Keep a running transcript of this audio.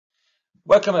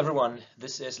Welcome everyone.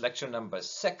 This is lecture number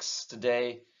 6.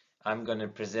 Today I'm going to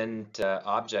present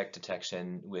object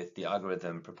detection with the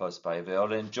algorithm proposed by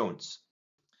Viola&Jones.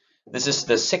 This is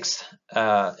the sixth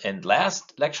and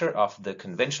last lecture of the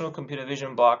conventional computer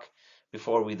vision block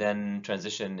before we then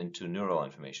transition into neural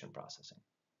information processing.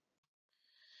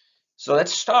 So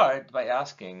let's start by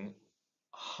asking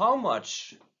how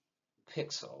much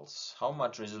pixels, how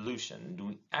much resolution do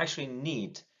we actually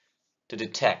need to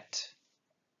detect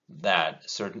that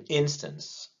certain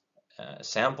instance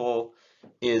sample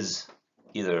is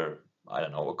either, I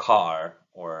don't know, a car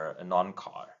or a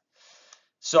non-car.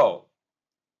 So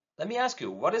let me ask you,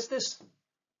 what is this?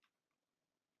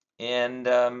 And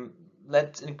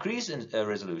let's increase in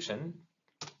resolution.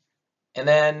 And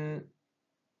then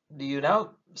do you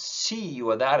now see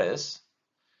what that is?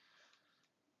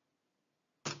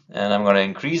 And I'm going to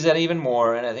increase that even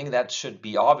more. And I think that should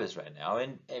be obvious right now.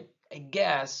 And I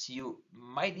guess you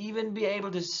might even be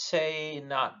able to say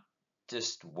not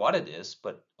just what it is,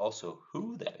 but also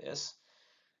who that is.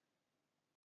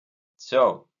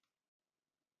 So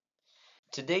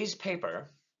today's paper,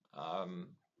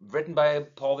 written by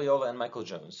Paul Viola and Michael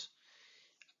Jones,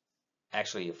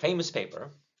 actually a famous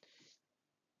paper,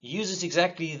 uses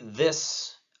exactly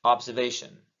this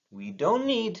observation. We don't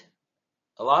need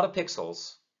a lot of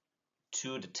pixels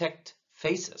to detect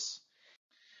faces.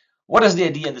 What is the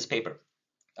idea in this paper?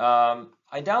 I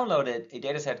downloaded a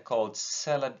dataset called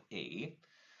CELAB-A,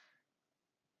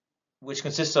 which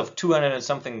consists of 200 and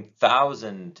something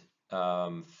thousand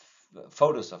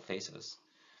photos of faces.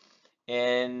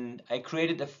 And I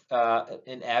created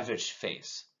an average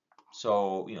face.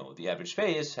 So, the average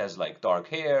face has like dark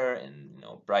hair and,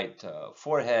 bright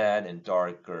forehead and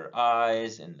darker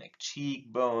eyes and like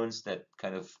cheekbones that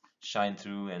kind of shine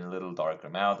through and a little darker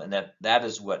mouth. And that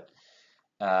is what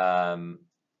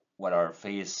our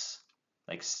face,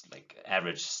 like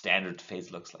average standard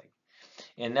face looks like.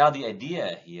 And now the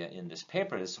idea here in this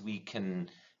paper is we can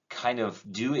kind of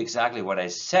do exactly what I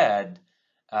said.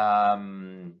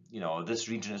 This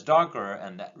region is darker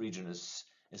and that region is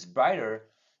brighter.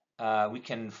 We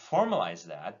can formalize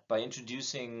that by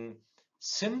introducing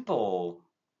simple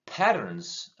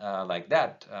patterns like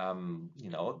that.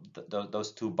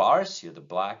 Those two bars here, the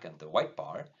black and the white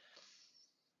bar.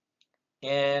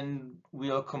 And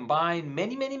we'll combine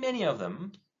many of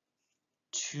them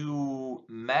to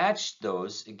match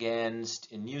those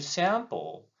against a new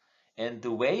sample. And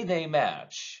the way they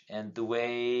match and the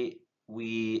way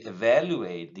we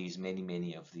evaluate these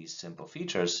many of these simple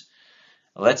features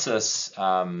lets us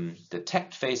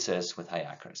detect faces with high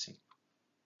accuracy.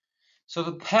 So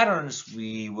the patterns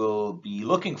we will be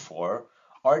looking for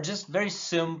are just very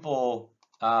simple,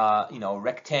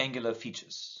 rectangular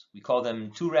features. We call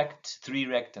them 2rect,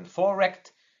 3rect, and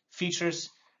 4rect features.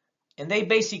 And they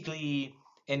basically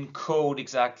encode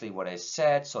exactly what I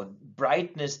said. So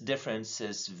brightness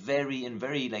differences vary in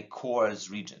very like coarse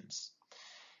regions.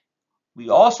 We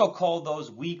also call those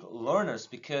weak learners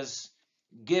because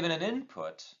given an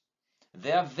input,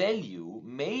 their value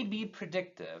may be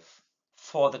predictive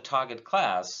for the target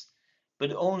class,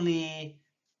 but only,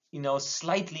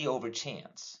 slightly over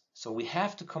chance. So we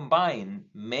have to combine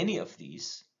many of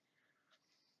these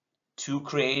to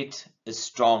create a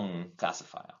strong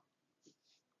classifier.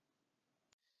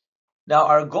 Now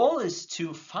our goal is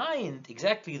to find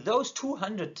exactly those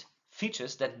 200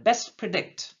 features that best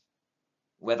predict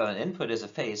whether an input is a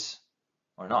face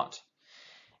or not.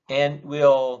 And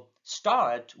we'll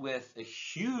start with a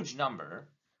huge number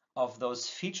of those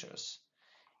features.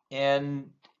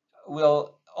 And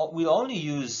we'll only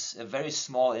use a very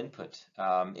small input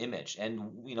image.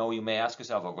 And you may ask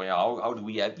yourself, okay, how do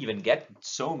we even get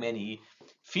so many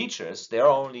features? There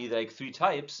are only like 3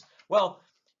 types. Well,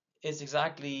 it's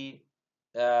exactly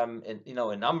a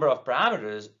number of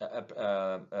parameters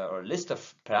or list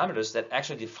of parameters that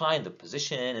actually define the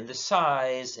position and the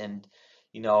size and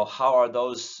how are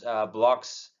those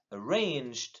blocks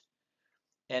arranged,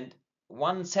 and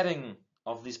one setting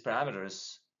of these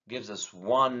parameters gives us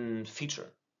one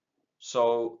feature.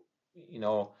 So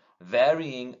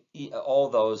varying all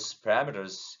those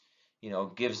parameters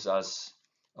gives us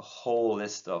a whole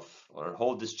list of or a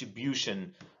whole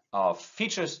distribution of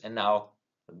features, and now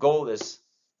the goal is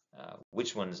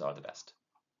which ones are the best.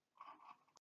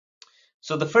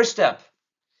 So the first step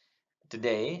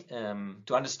today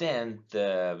to understand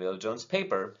the Viola-Jones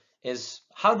paper is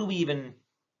how do we even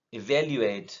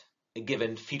evaluate a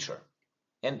given feature.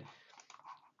 And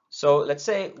so let's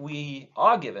say we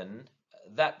are given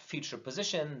that feature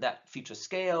position, that feature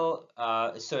scale,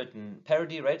 a certain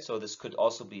parity, right? So this could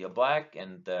also be a black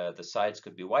and the sides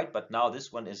could be white, but now this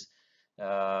one is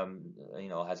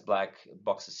has black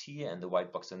boxes here and the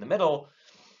white box in the middle.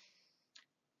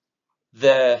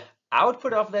 The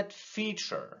output of that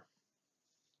feature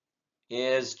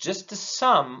is just the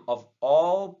sum of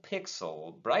all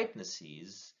pixel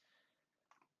brightnesses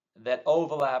that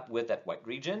overlap with that white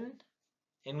region,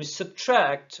 and we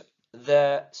subtract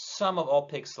the sum of all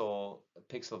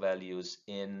pixel values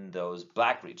in those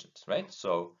black regions, right?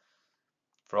 So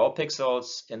for all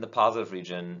pixels in the positive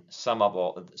region, sum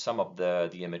of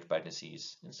the image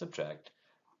brightnesses, and subtract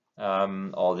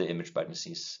all the image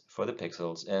brightnesses for the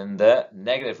pixels in the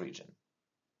negative region.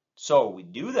 So we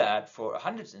do that for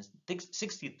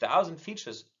 160,000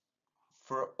 features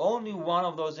for only one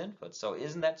of those inputs. So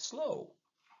isn't that slow?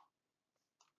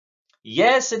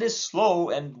 Yes, it is slow,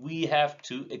 and we have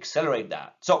to accelerate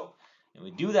that. So and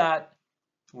we do that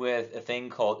with a thing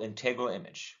called integral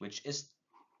image, which is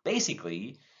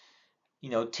basically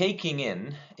taking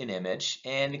in an image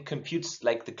and it computes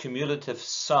like the cumulative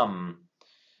sum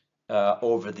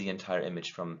over the entire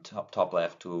image from top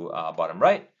left to bottom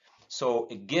right. So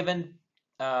a given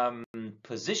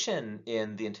position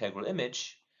in the integral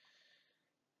image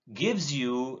gives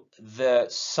you the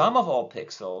sum of all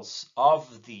pixels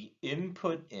of the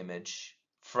input image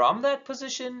from that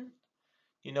position,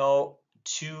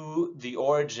 to the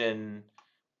origin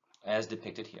as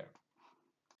depicted here.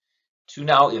 To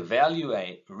now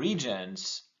evaluate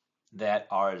regions that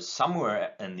are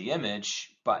somewhere in the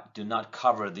image but do not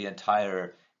cover the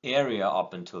entire area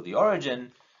up until the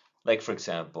origin, like for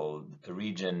example a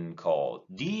region called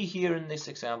D here in this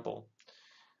example,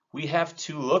 we have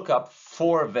to look up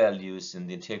 4 values in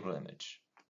the integral image.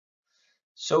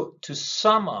 So to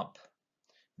sum up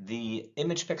the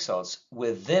image pixels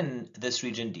within this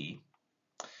region D,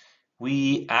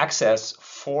 we access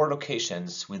 4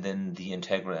 locations within the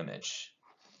integral image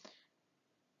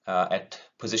at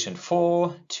position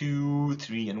 4, 2,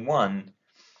 3, and 1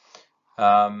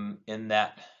 in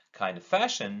that kind of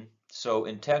fashion. So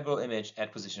integral image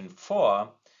at position 4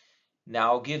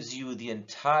 now gives you the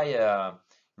entire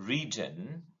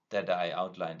region that I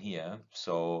outlined here,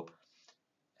 so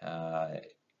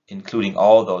including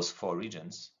all those 4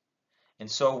 regions. And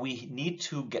so we need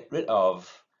to get rid of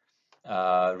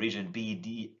region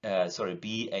B,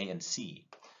 A, and C.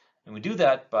 And we do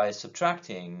that by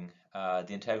subtracting the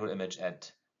integral image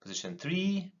at position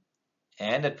 3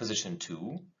 and at position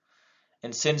 2.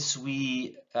 And since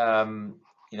we,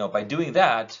 by doing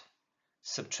that,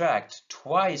 subtract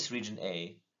twice region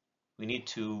A, we need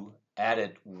to add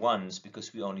it once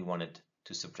because we only wanted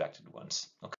to subtract it once.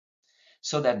 Okay.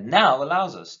 So that now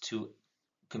allows us to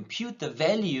compute the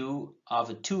value of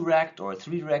a 2-rect or a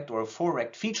 3-rect or a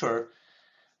 4-rect feature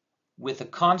with a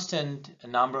constant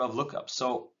number of lookups.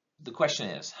 So the question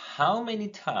is, how many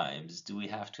times do we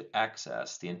have to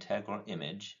access the integral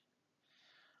image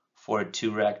for a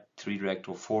 2-rect, 3-rect,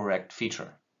 or 4-rect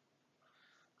feature?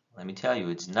 Let me tell you,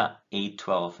 it's not 8,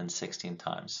 12, and 16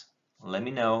 times. Let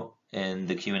me know in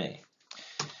the Q&A.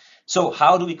 So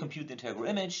how do we compute the integral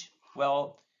image?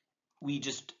 Well, we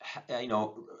just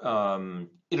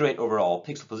iterate over all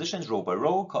pixel positions, row by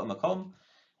row, column by column.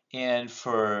 And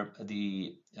for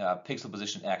the pixel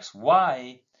position x,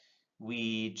 y,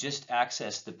 we just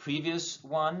access the previous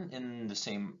one in the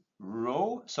same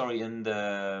row. Sorry, in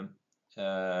the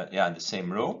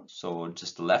same row. So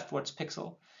just the leftwards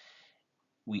pixel.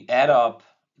 We add up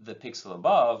the pixel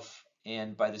above,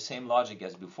 and by the same logic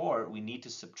as before, we need to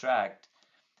subtract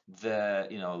the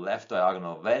left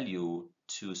diagonal value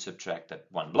to subtract that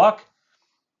one block.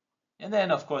 And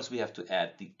then of course we have to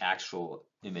add the actual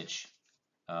image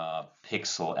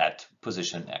pixel at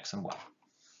position x and y.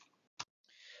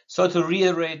 So to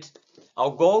reiterate,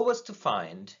 our goal was to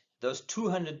find those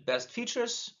 200 best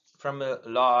features from a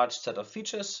large set of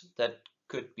features that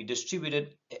could be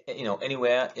distributed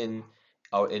anywhere in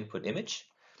our input image.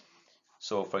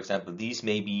 So for example, these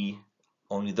may be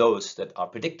only those that are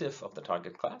predictive of the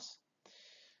target class.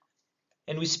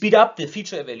 And we speed up the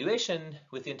feature evaluation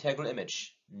with the integral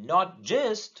image, not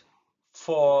just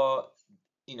for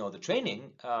the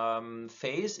training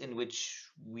phase in which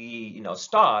we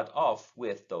start off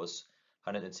with those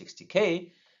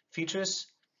 160K features,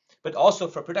 but also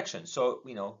for production. So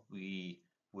we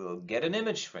will get an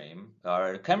image frame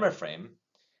or a camera frame,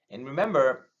 and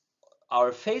remember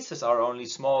our faces are only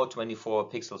small 24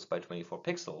 pixels by 24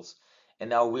 pixels, and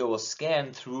now we will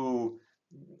scan through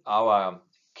our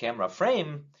camera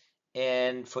frame,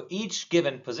 and for each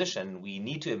given position we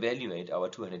need to evaluate our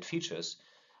 200 features.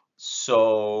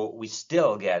 So we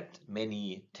still get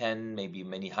many 10, maybe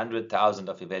many 100,000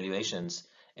 of evaluations,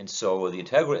 and so the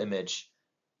integral image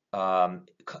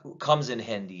comes in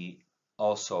handy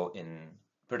also in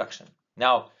production.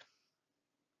 Now,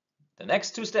 the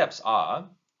next two steps are,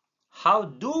 how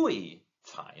do we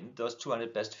find those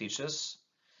 200 best features?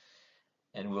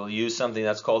 And we'll use something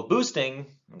that's called boosting.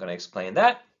 I'm going to explain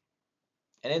that.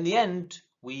 And in the end,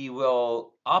 we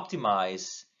will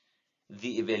optimize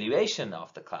the evaluation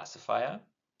of the classifier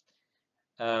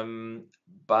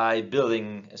by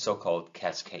building a so-called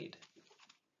cascade.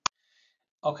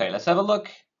 Okay, let's have a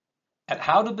look at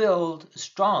how to build a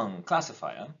strong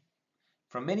classifier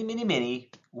from many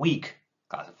weak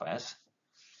classifiers.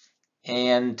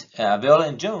 And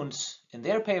Viola&Jones, in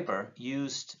their paper,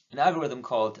 used an algorithm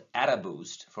called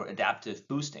AdaBoost for adaptive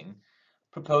boosting,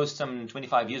 proposed some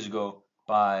 25 years ago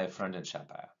by Freie and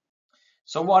Freie.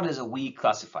 So what is a weak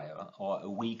classifier or a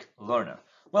weak learner?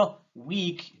 Well,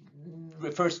 weak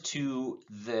refers to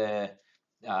the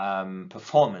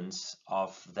performance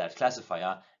of that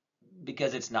classifier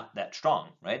because it's not that strong,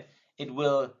 right? It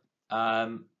will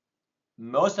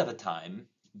most of the time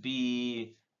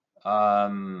be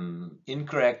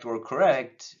incorrect or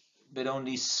correct, but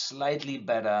only slightly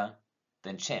better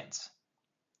than chance.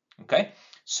 Okay,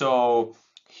 so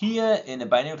here in a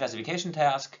binary classification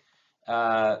task,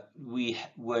 we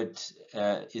would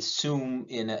assume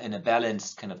in a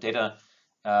balanced kind of data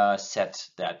set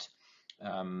that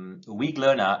a weak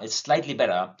learner is slightly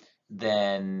better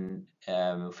than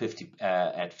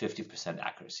at 50%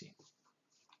 accuracy.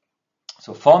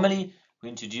 So formally, we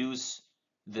introduce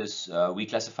this weak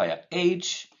classifier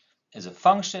h as a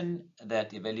function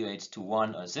that evaluates to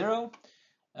 1 or 0.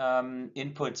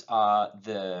 Inputs are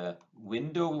the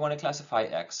window we want to classify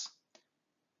x,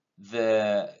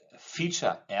 the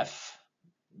feature f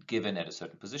given at a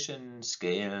certain position,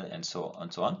 scale, and so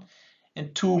on,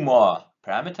 and two more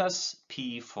parameters,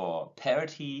 p for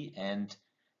parity and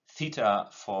theta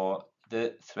for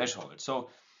the threshold. So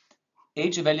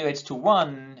h evaluates to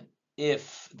 1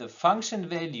 if the function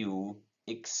value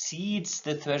exceeds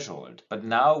the threshold, but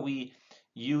now we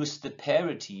use the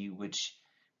parity, which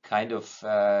kind of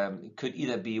could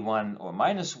either be 1 or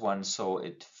 -1, so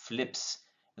it flips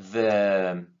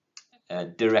the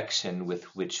direction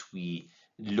with which we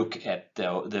look at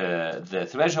the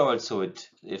threshold. So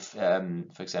if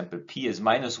for example p is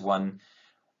 -1,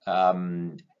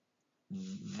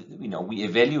 we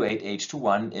evaluate h to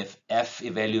 1 if f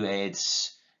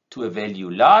evaluates to a value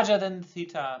larger than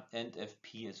theta, and if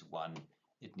p is 1,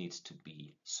 it needs to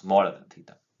be smaller than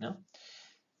theta. No?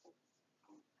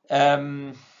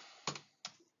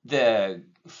 The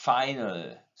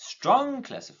final strong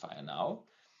classifier now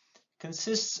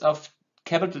consists of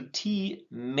capital T,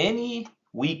 many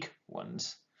weak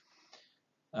ones,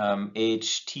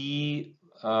 ht,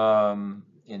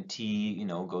 and t,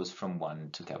 goes from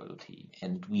 1 to capital T.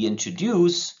 And we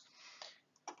introduce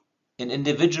an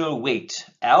individual weight,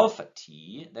 alpha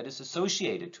t, that is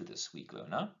associated to this weak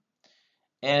learner.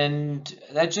 And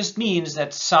that just means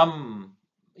that some,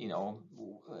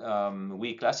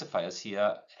 weak classifiers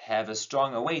here have a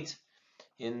stronger weight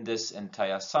in this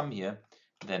entire sum here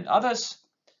than others.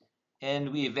 And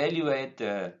we evaluate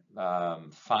the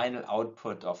final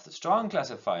output of the strong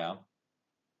classifier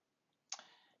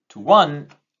to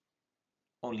 1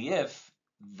 only if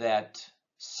that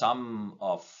sum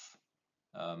of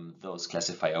those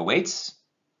classifier weights,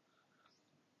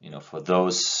 for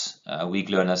those weak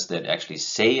learners that actually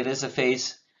say it is a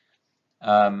phase,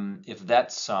 if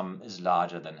that sum is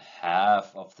larger than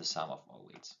half of the sum of all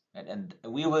weights. And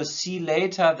we will see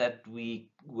later that we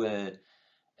will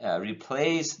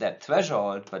replace that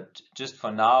threshold, but just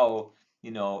for now,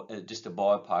 just a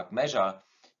ballpark measure,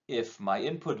 if my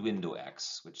input window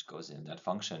x, which goes in that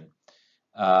function,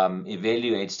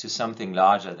 evaluates to something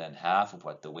larger than half of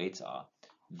what the weights are,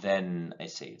 then I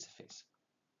say it's a phase.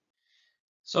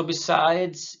 So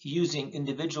besides using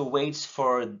individual weights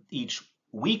for each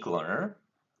weak learner,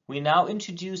 we now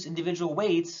introduce individual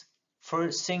weights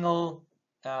for single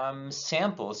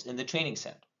samples in the training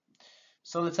set.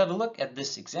 So let's have a look at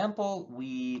this example.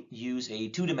 We use a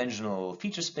two-dimensional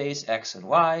feature space, x and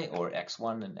y, or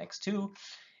x1 and x2,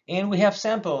 and we have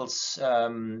samples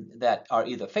that are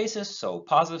either phases, so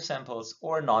positive samples,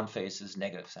 or non-phases,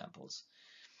 negative samples.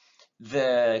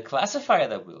 The classifier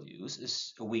that we'll use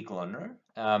is a weak learner.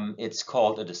 It's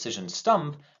called a decision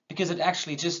stump because it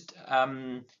actually just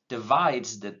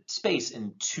divides the space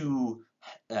in two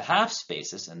half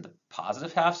spaces, and the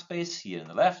positive half space here in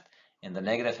the left and the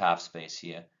negative half space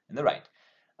here in the right.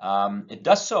 It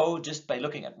does so just by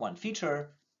looking at one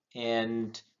feature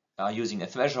and using a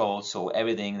threshold, so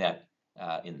everything that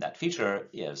in that feature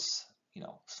is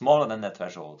smaller than that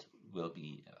threshold will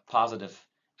be a positive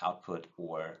output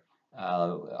or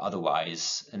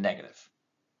otherwise a negative.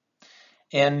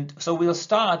 And so we'll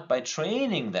start by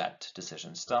training that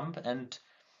decision stump and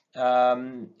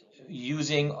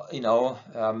using,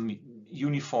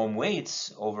 uniform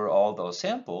weights over all those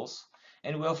samples,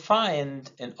 and we'll find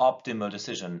an optimal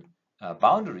decision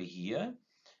boundary here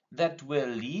that will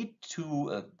lead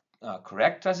to a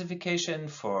correct classification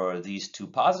for these 2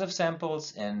 positive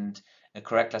samples and a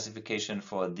correct classification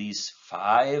for these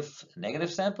 5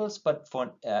 negative samples, but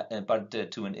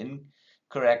to an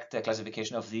incorrect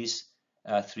classification of these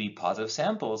 3 positive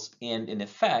samples. And in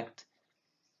effect,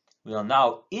 we'll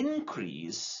now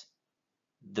increase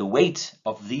the weight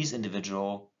of these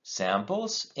individual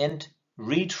samples and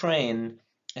retrain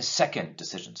a second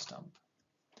decision stump.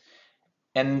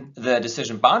 And the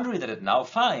decision boundary that it now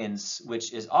finds,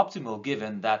 which is optimal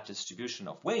given that distribution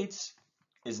of weights,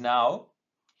 is now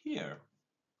here.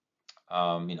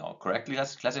 Correctly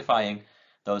classifying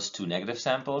those 2 negative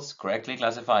samples, correctly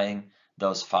classifying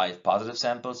those 5 positive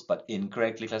samples, but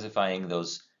incorrectly classifying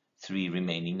those 3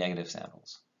 remaining negative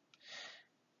samples.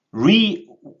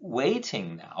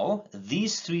 Re-weighting now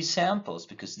these 3 samples,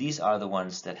 because these are the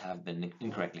ones that have been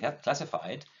incorrectly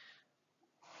classified,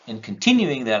 and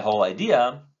continuing that whole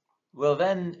idea will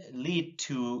then lead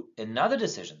to another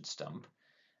decision stump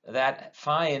that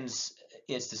finds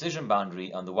its decision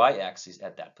boundary on the y-axis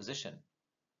at that position.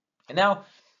 And now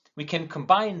we can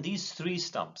combine these 3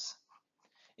 stumps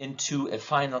into a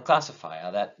final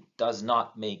classifier that does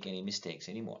not make any mistakes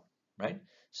anymore, right?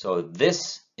 So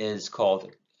this is called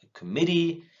a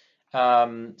committee.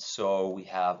 So we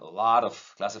have a lot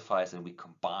of classifiers and we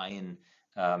combine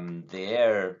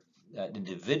their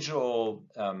individual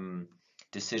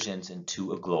decisions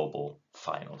into a global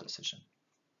final decision.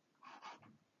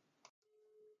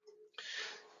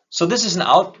 So this is an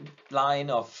outline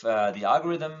of the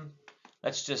algorithm.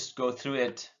 Let's just go through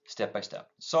it step by step.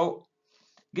 So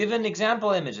given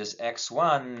example images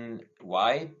x1,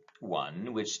 y1,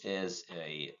 which is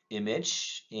an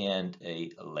image and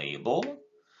a label,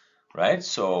 right?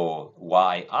 So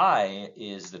yi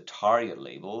is the target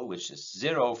label, which is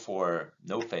 0 for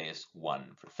no phase,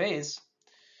 1 for phase.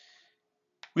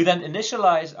 We then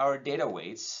initialize our data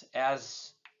weights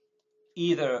as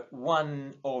either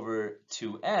 1 over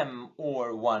 2m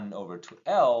or 1 over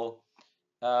 2l,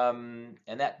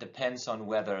 and that depends on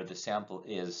whether the sample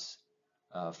is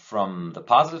from the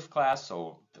positive class,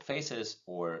 so the faces,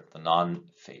 or the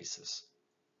non-faces.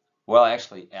 Well,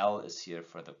 actually, L is here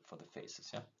for the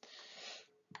faces, yeah.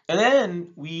 And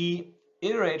then we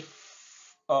iterate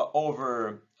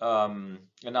over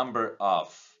a number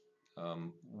of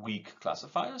weak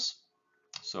classifiers.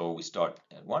 So we start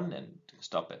at 1 and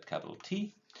stop at capital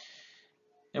T.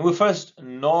 And we first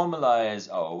normalize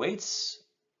our weights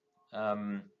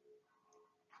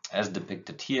as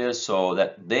depicted here, so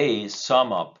that they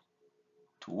sum up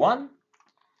to 1.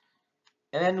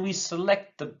 And then we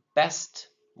select the best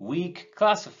weak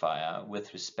classifier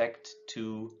with respect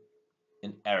to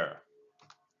an error.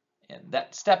 And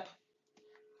that step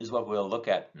is what we'll look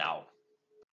at now.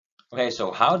 Okay,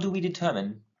 so how do we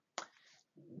determine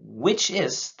which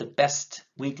is the best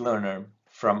weak learner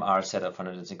from our set of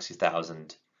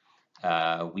 160,000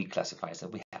 weak classifiers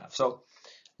that we have? So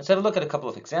let's have a look at a couple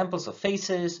of examples of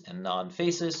faces and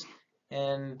non-faces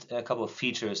and a couple of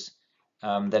features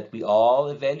that we all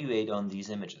evaluate on these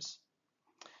images.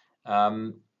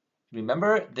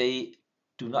 Remember, they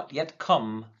do not yet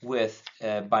come with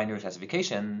a binary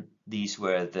classification. These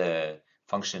were the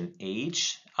function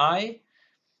hi.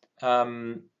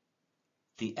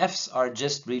 The f's are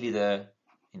just really the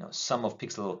sum of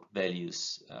pixel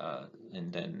values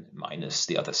and then minus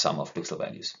the other sum of pixel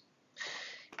values.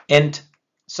 And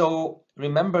so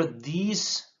remember,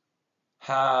 these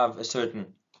have a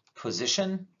certain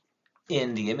position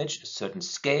in the image, a certain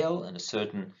scale, and a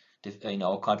certain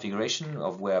configuration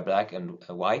of where black and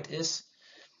white is.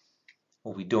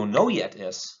 What we don't know yet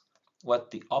is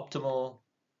what the optimal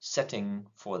setting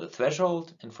for the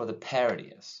threshold and for the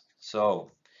parity is.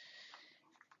 So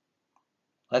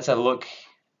let's have a look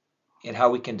at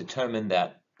how we can determine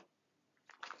that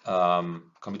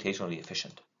computationally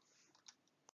efficient.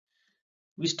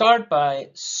 We start by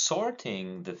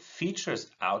sorting the features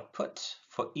output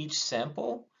for each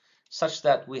sample such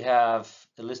that we have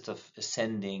a list of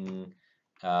ascending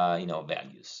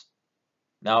values.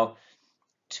 Now,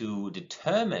 to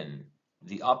determine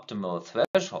the optimal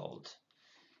threshold,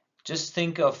 just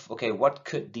think of, okay, what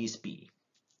could these be?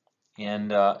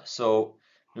 And so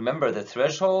remember, the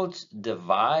threshold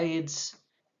divides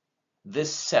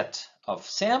this set of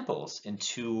samples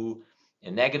into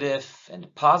a negative and a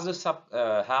positive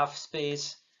half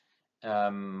space,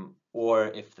 or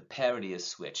if the parity is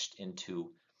switched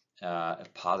into a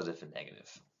positive and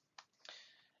negative.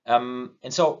 And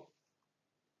so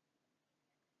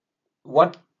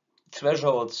what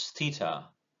thresholds theta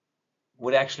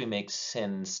would actually make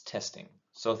sense testing?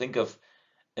 So think of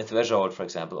a threshold, for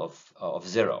example, of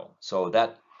 0. So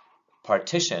that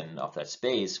partition of that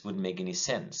space wouldn't make any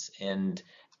sense. And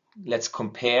let's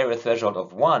compare a threshold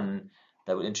of 1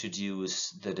 that would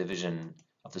introduce the division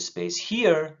of the space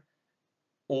here,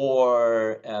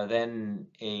 or then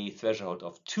a threshold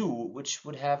of 2, which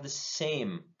would have the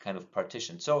same kind of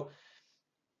partition. So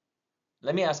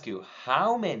let me ask you,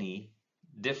 how many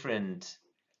different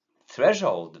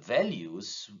threshold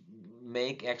values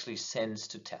make actually sense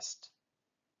to test?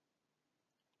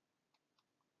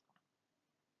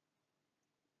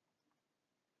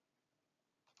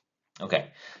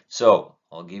 Okay, so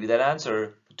I'll give you that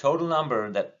answer. The total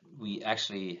number that we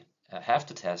actually have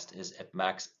to test is at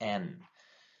max n.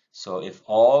 So if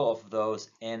all of those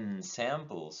n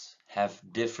samples have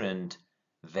different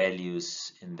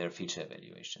values in their feature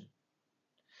evaluation.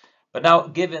 But now,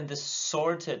 given the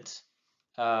sorted,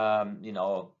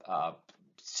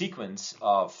 sequence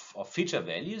of feature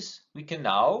values, we can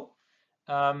now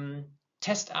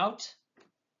test out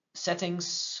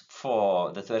settings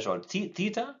for the threshold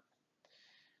theta,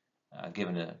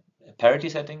 given a parity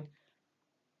setting,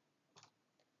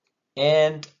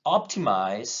 and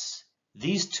optimize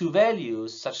these two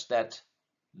values such that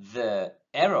the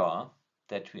error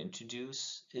that we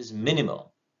introduce is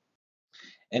minimal.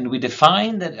 And we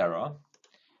define that error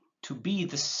to be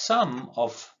the sum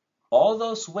of all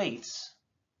those weights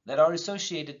that are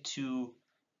associated to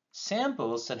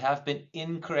samples that have been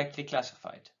incorrectly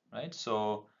classified, right?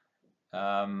 So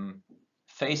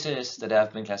faces that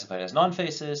have been classified as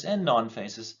non-faces and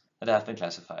non-faces that have been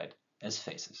classified as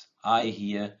faces. I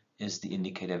here is the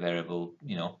indicator variable,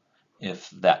 if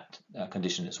that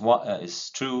condition is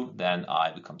true, then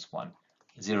I becomes 1,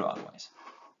 0 otherwise.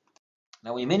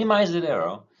 Now we minimize that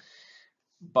error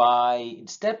by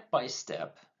step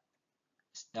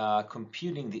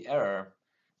computing the error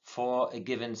for a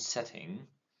given setting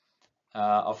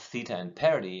of theta and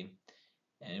parity,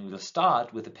 and we'll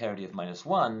start with a parity of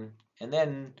 -1, and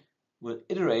then we'll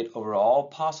iterate over all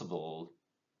possible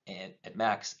at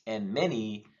max and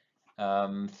many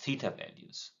theta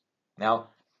values. Now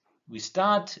we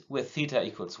start with theta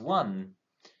equals 1,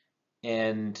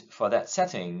 and for that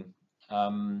setting,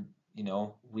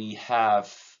 we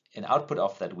have an output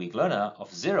of that weak learner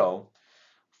of 0,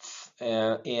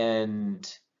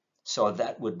 and so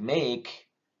that would make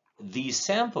these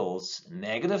samples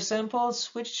negative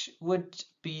samples, which would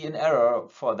be an error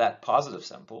for that positive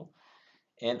sample,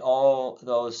 and all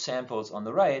those samples on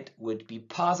the right would be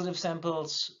positive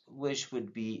samples, which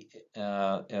would be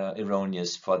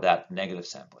erroneous for that negative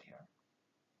sample here.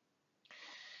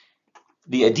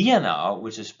 The idea now,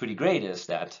 which is pretty great, is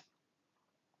that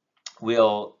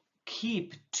we'll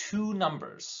keep two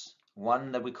numbers,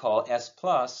 one that we call S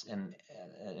plus and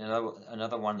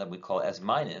another one that we call S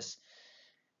minus,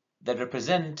 that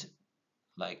represent,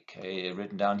 like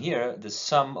written down here, the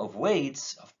sum of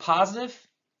weights of positive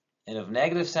and of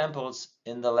negative samples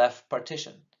in the left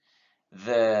partition.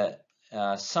 The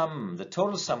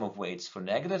total sum of weights for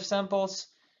negative samples,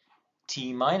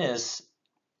 T minus,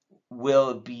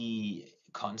 will be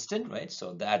constant, right?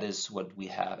 So that is what we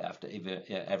have after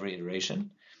every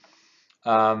iteration.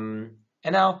 And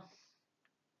now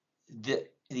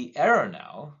the error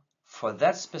now for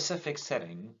that specific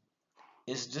setting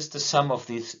is just the sum of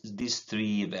these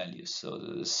three values. So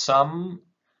the sum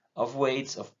of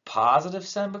weights of positive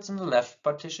samples in the left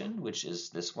partition, which is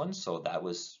this one. So that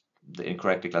was the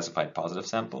incorrectly classified positive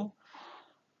sample,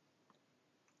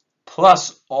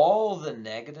 plus all the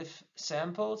negative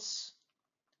samples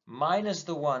minus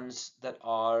the ones that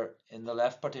are in the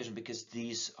left partition, because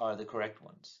these are the correct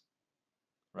ones,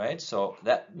 right? So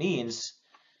that means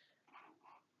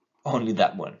only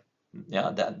that one.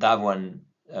 Yeah, that one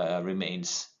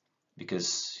remains,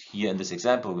 because here in this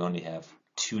example we only have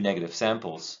two negative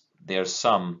samples. Their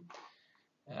sum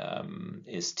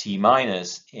is T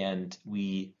minus, and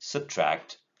we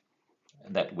subtract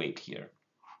that weight here.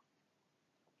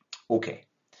 Okay.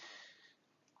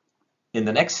 In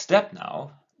the next step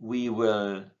now, we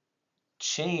will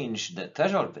change the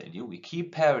threshold value. We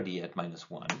keep parity at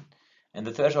 -1, and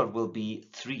the threshold will be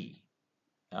 3.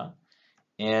 Yeah?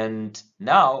 And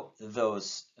now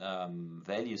those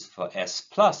values for S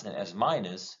plus and S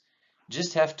minus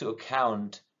just have to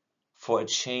account for a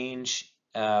change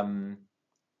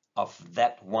of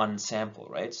that one sample,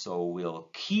 right? So we'll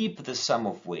keep the sum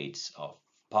of weights of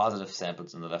positive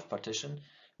samples in the left partition,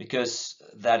 because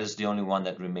that is the only one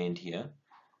that remained here.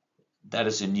 That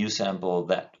is a new sample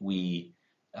that we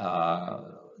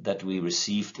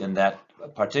received in that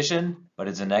partition, but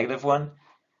it's a negative one.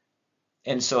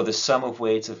 And so the sum of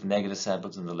weights of negative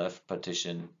samples in the left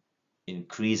partition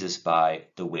increases by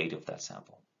the weight of that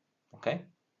sample. Okay?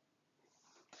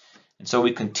 And so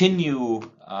we continue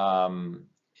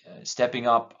stepping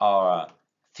up our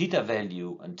theta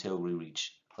value until we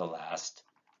reach the last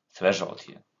threshold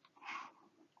here.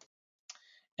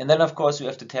 And then, of course, we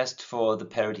have to test for the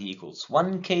parity equals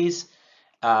 1 case,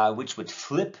 which would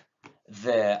flip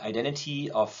the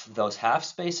identity of those half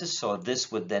spaces. So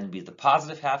this would then be the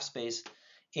positive half space.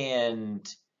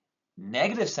 And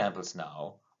negative samples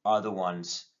now are the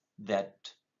ones that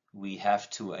we have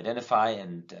to identify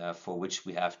and for which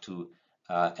we have to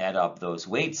add up those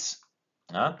weights.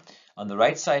 On the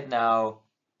right side now,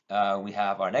 we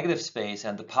have our negative space,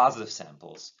 and the positive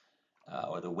samples,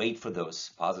 or the weight for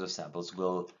those positive samples,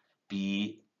 will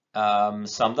be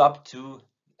summed up to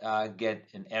get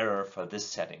an error for this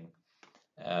setting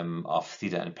of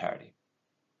theta and parity.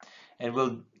 And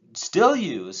we'll still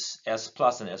use S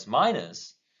plus and S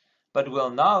minus, but we'll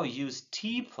now use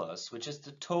T plus, which is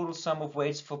the total sum of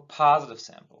weights for positive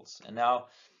samples. And now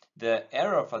the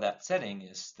error for that setting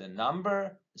is the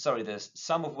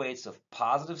sum of weights of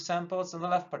positive samples in the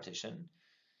left partition.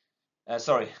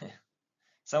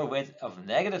 Sum of weights of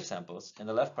negative samples in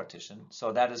the left partition.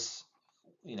 So that is,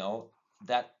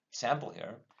 that sample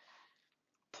here,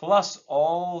 plus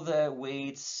all the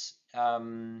weights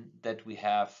that we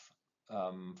have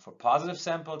for positive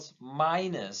samples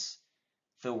minus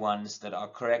the ones that are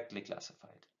correctly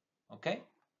classified. Okay?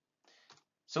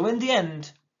 So in the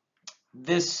end,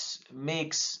 this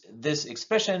makes this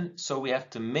expression, so we have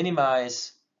to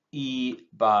minimize E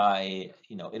by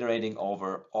iterating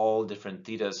over all different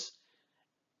thetas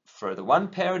for the one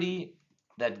parity.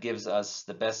 That gives us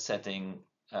the best setting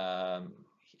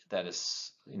that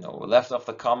is left of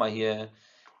the comma here.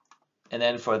 And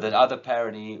then for the other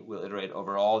parity, we'll iterate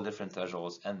over all different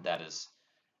thresholds, and that is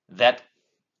that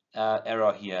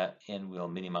error here, and we'll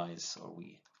minimize, or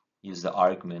we use the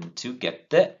argument to get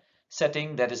the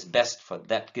setting that is best for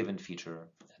that given feature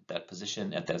at that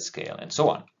position, at that scale, and so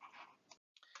on.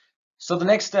 So the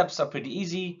next steps are pretty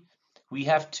easy. We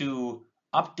have to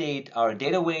update our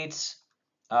data weights,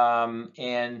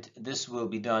 and this will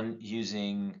be done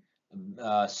using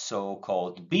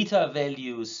so-called beta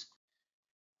values.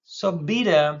 So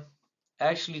beta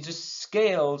actually just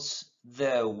scales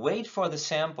the weight for the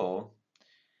sample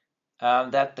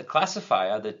that the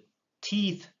classifier, the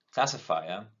teeth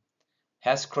classifier,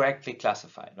 has correctly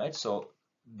classified, right? So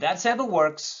that sample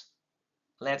works.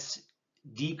 Let's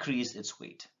decrease its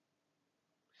weight.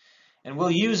 And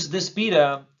we'll use this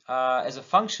beta as a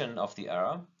function of the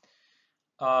error.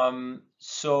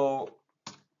 So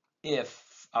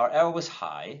if our error was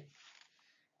high,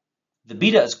 the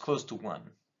beta is close to 1.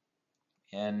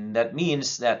 And that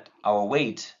means that our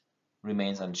weight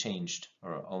remains unchanged,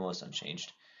 or almost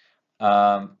unchanged.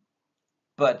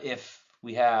 But if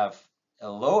we have a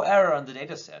low error on the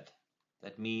data set,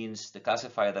 that means the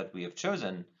classifier that we have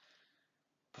chosen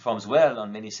performs well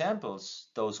on many samples.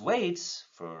 Those weights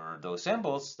for those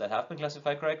samples that have been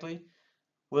classified correctly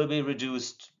will be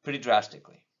reduced pretty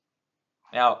drastically.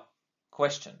 Now,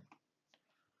 question.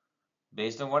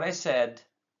 Based on what I said,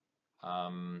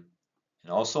 and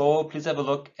also please have a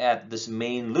look at this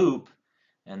main loop.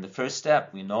 And the first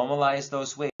step, we normalize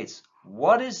those weights.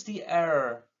 What is the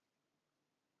error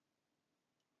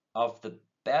of the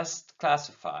best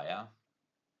classifier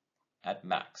at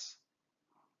max?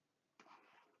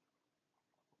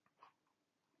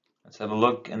 Let's have a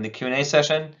look in the Q&A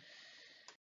session.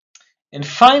 And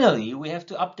finally, we have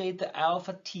to update the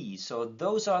alpha t. So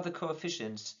those are the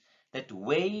coefficients that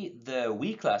weigh the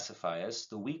weak classifiers,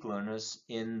 the weak learners,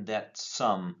 in that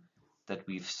sum that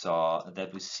we've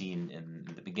seen in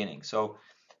the beginning. So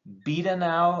beta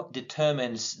now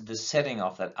determines the setting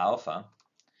of that alpha.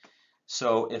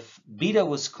 So if beta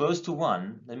was close to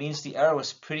 1, that means the error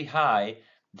was pretty high.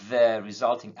 The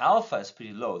resulting alpha is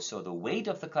pretty low. So the weight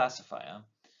of the classifier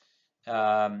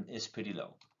is pretty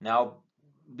low. Now,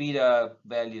 beta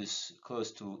values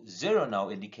close to 0 now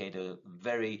indicate a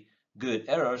very good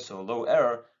error, so low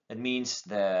error. That means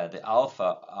the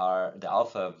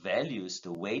alpha values,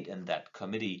 the weight in that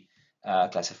committee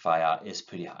classifier is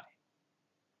pretty high.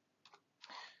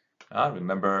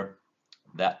 Remember,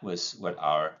 that was what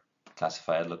our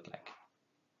classifier looked like.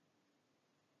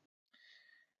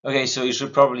 Okay, so you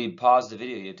should probably pause the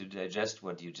video here to digest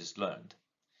what you just learned.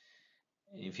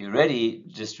 If you're ready,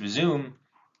 just resume,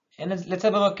 and let's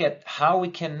have a look at how we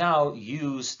can now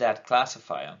use that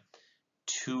classifier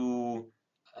to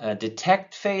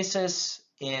detect faces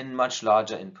in much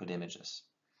larger input images.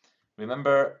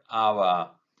 Remember,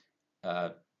 our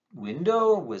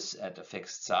window was at a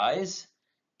fixed size,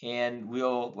 and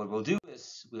what we'll do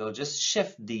is we'll just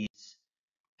shift these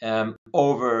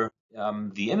over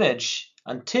the image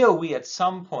until we at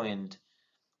some point,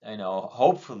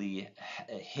 hopefully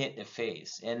hit a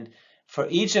face. And for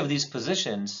each of these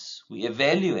positions, we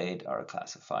evaluate our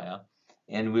classifier,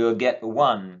 and we'll get a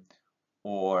 1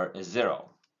 or a 0.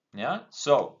 Yeah.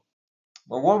 So,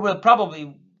 well, what we'll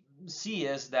probably see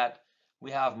is that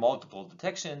we have multiple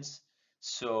detections.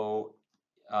 So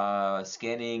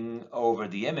scanning over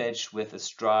the image with a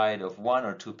stride of 1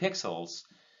 or 2 pixels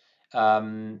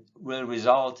will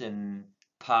result in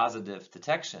positive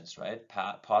detections, right?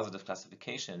 Positive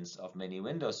classifications of many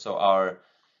windows. So our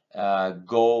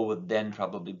goal would then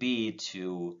probably be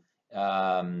to,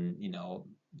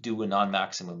 do a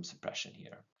non-maximum suppression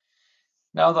here.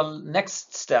 Now, the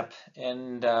next step,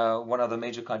 and one of the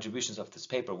major contributions of this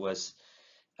paper, was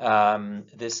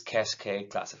this cascade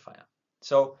classifier.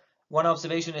 So one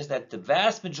observation is that the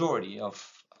vast majority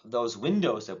of those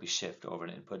windows that we shift over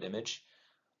an input image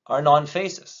are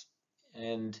non-faces.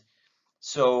 And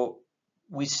so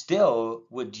we still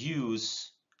would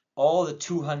use all the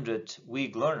 200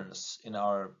 weak learners in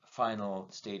our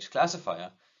final stage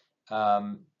classifier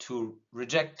to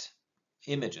reject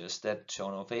images that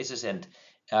show no faces. And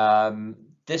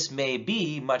this may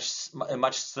be a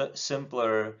much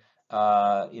simpler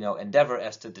endeavor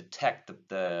as to detect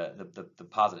the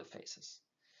positive faces.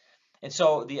 And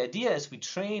so the idea is we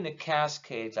train a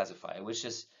cascade classifier, which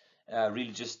is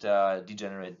really just a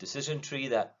degenerate decision tree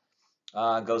that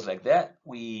goes like that.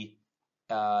 We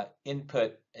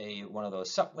input one of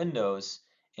those sub windows,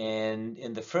 and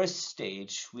in the first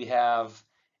stage we have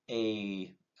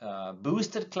a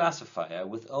boosted classifier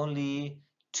with only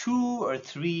 2 or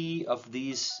 3 of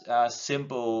these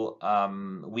simple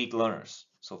weak learners.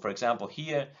 So for example,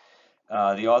 here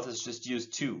the authors just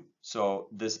used 2. So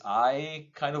this eye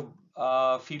kind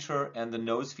of feature and the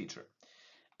nose feature.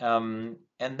 And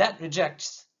that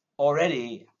rejects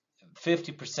already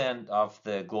 50% of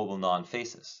the global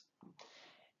non-faces.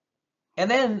 And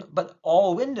then, but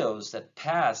all windows that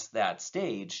pass that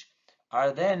stage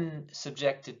are then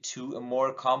subjected to a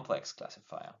more complex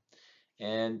classifier.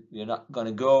 And we're not going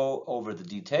to go over the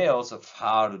details of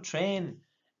how to train,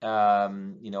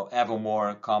 ever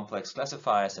more complex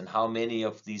classifiers and how many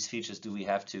of these features do we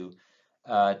have to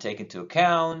take into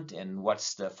account and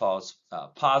what's the false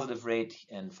positive rate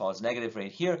and false negative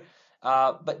rate here.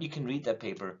 But you can read that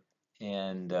paper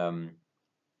and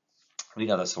read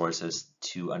other sources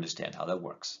to understand how that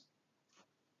works.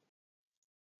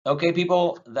 Okay,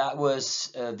 people, that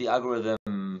was the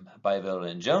algorithm by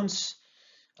Viola&Jones.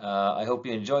 I hope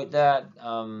you enjoyed that.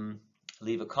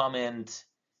 Leave a comment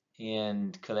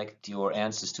and collect your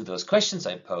answers to those questions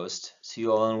I post. See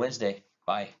you all on Wednesday.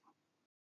 Bye.